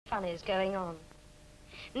fun is going on.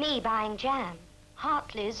 Me buying jam,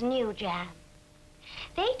 Hartley's new jam.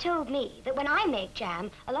 They told me that when I make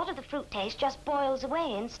jam, a lot of the fruit taste just boils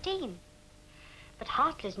away in steam. But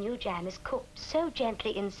Hartley's new jam is cooked so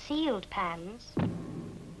gently in sealed pans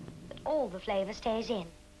that all the flavor stays in.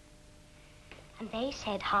 And they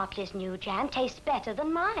said Hartley's new jam tastes better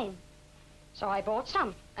than mine. So I bought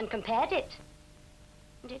some and compared it.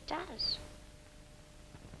 And it does.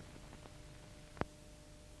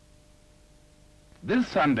 This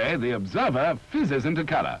Sunday, the Observer fizzes into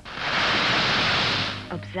colour.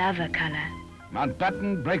 Observer colour.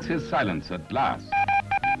 Mountbatten breaks his silence at last.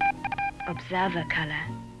 Observer colour.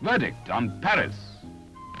 Verdict on Paris.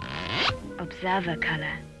 Observer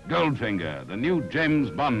colour. Goldfinger, the new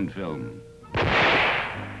James Bond film.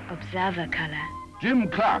 Observer colour. Jim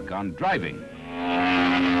Clark on driving.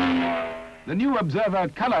 The new Observer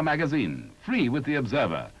Colour magazine, free with the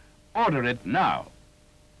Observer. Order it now.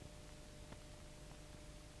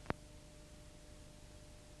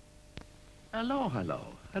 Hello, hello.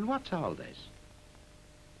 And what's all this?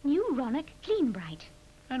 New Ronic Clean Bright.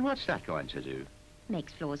 And what's that going to do?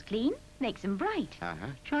 Makes floors clean, makes them bright.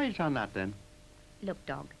 Try it on that then. Look,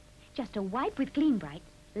 dog, just a wipe with Clean Bright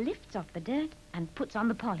lifts off the dirt and puts on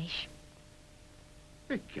the polish.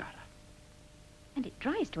 Begorra. And it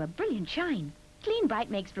dries to a brilliant shine. Clean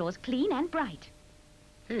Bright makes floors clean and bright.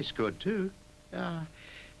 Tastes good too.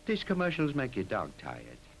 These commercials make your dog tired.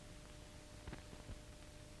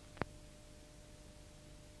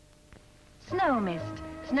 Snow Mist.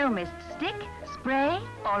 Snow Mist stick, spray,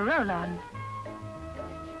 or roll-on.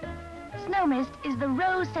 Snow Mist is the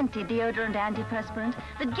rose-scented deodorant antiperspirant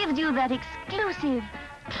that gives you that exclusive,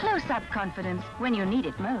 close-up confidence when you need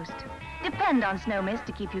it most. Depend on Snow Mist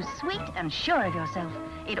to keep you sweet and sure of yourself.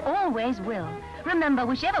 It always will. Remember,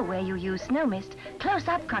 whichever way you use Snow Mist,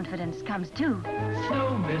 close-up confidence comes too.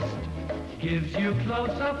 Snow Mist gives you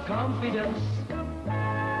close-up confidence.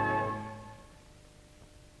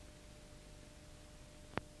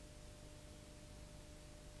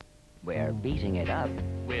 We're beating it up.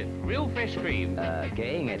 With real fresh cream.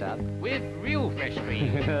 Gaying it up. With real fresh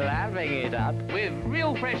cream. Laughing it up. With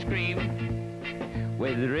real fresh cream.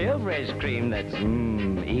 With real fresh cream that's,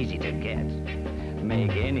 easy to get.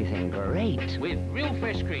 Make anything great. With real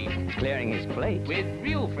fresh cream. Clearing his plate. With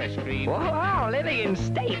real fresh cream. Wow, living in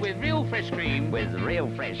state. With real fresh cream. With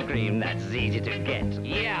real fresh cream that's easy to get.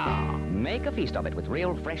 Yeah. Make a feast of it with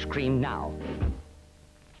real fresh cream now.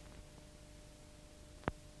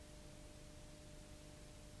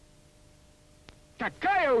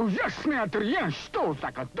 Такая ужасная дрянь, что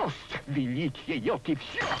за гадость? Велить ее и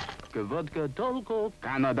все. Водка толку,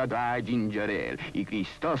 Канада Драй Джинджер Эйл. И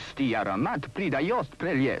Христосский аромат придает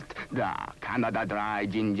прелесть. Да, Канада Драй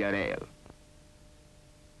Джинджер Эйл.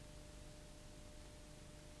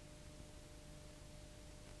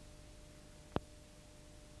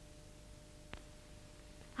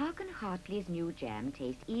 How can Hartley's new jam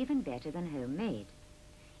taste even better than homemade?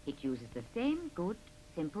 It uses the same good,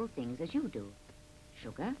 simple things as you do.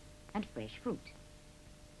 Sugar and fresh fruit.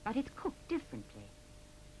 But it's cooked differently.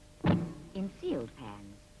 In sealed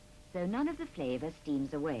pans, so none of the flavor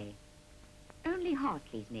steams away. Only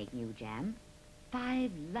Hartley's make new jam,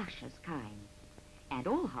 5 luscious kinds. And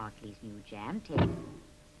all Hartley's new jam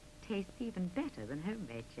tastes even better than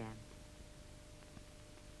homemade jam.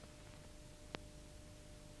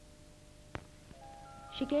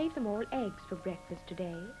 She gave them all eggs for breakfast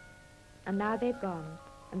today, and now they've gone,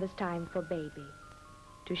 and there's time for baby.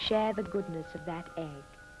 To share the goodness of that egg,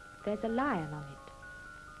 there's a lion on it.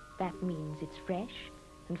 That means it's fresh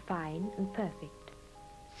and fine and perfect.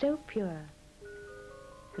 So pure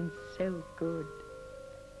and so good.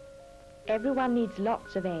 Everyone needs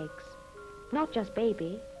lots of eggs. Not just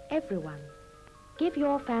baby, everyone. Give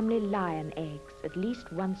your family lion eggs at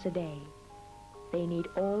least once a day. They need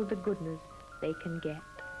all the goodness they can get.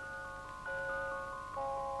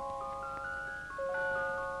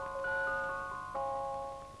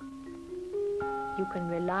 You can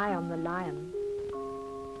rely on the lion.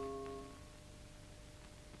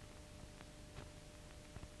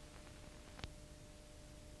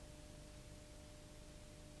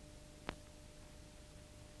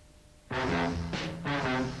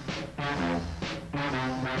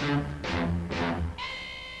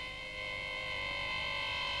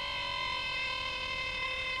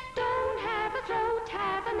 Don't have a throat,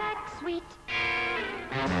 have a neck sweet.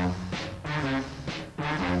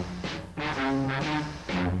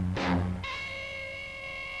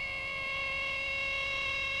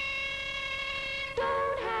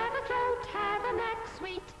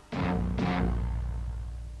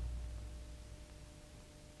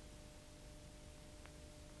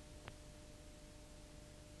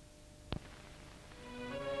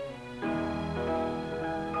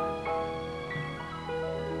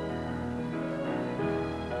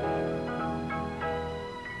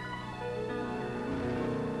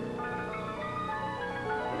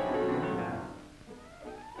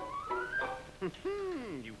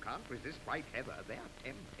 can't resist white heather. They're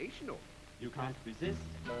temptational. You can't resist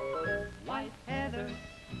white heather.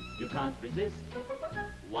 You can't resist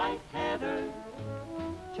white heather.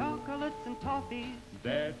 Chocolates and toffees,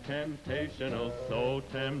 They're temptational, so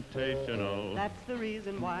temptational. that's the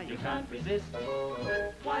reason why You can't resist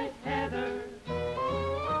white heather.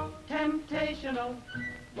 Temptational,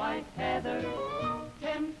 white heather.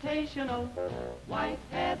 Temptational, white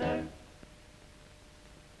heather.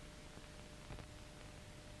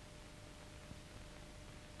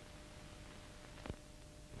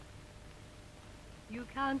 You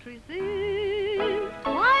can't resist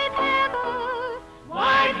white heather.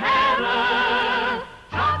 White heather.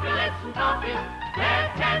 Chocolates and toffees, they're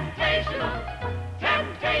temptational,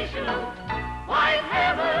 temptational. White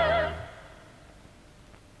heather.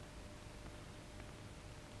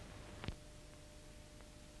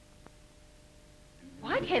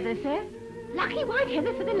 White heather, sir. Lucky white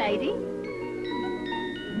heather for the lady.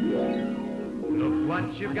 Look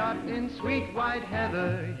what you've got in sweet white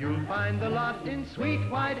heather. You'll find the lot in sweet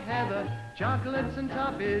white heather. Chocolates and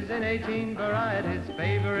toffees in 18 varieties.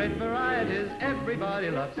 Favorite varieties everybody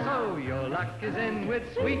loves. So your luck is in with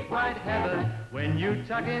sweet white heather. When you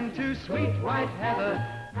tuck into sweet white heather.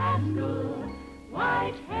 Pascal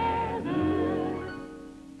white heather.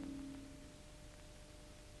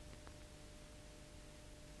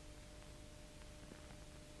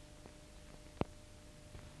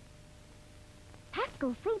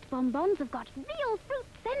 Pascal fruit bonbons have got real fruit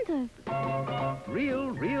centers.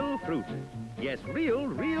 Real fruit. Yes,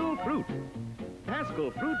 real fruit.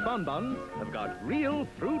 Pascal fruit bonbons have got real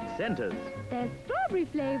fruit centers. There's strawberry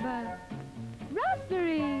flavor,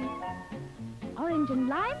 raspberry, orange and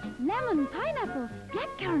lime, lemon, pineapple,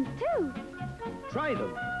 blackcurrant too. Try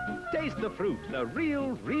them. Taste the fruit, the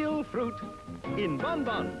real fruit in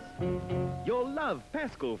bonbons. You'll love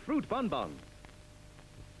Pascal fruit bonbons.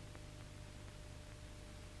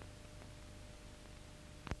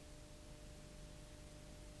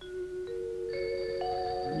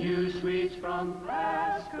 New sweets from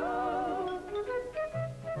Pascal.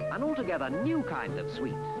 An altogether new kind of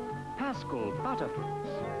sweet, Pascal Butterfruits.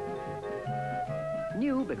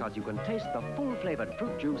 New because you can taste the full-flavored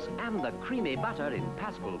fruit juice and the creamy butter in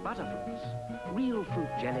Pascal Butterfruits. Real fruit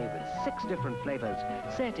jelly with 6 different flavors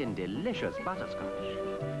set in delicious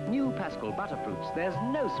butterscotch. New Pascal Butterfruits, there's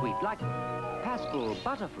no sweet like Pascal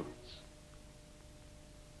Butterfruits.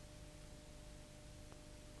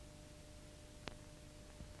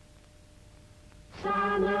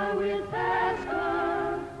 Summer with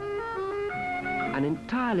Pascal. An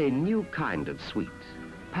entirely new kind of sweet,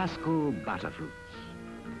 Pascal Butterfruits.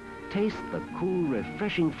 Taste the cool,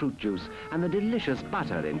 refreshing fruit juice and the delicious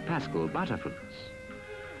butter in Pascal Butterfruits.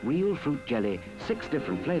 Real fruit jelly, 6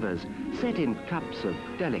 different flavors, set in cups of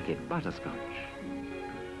delicate butterscotch.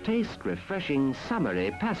 Taste refreshing,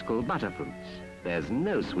 summery Pascal Butterfruits. There's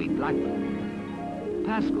no sweet like them.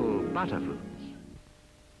 Pascal Butterfruits.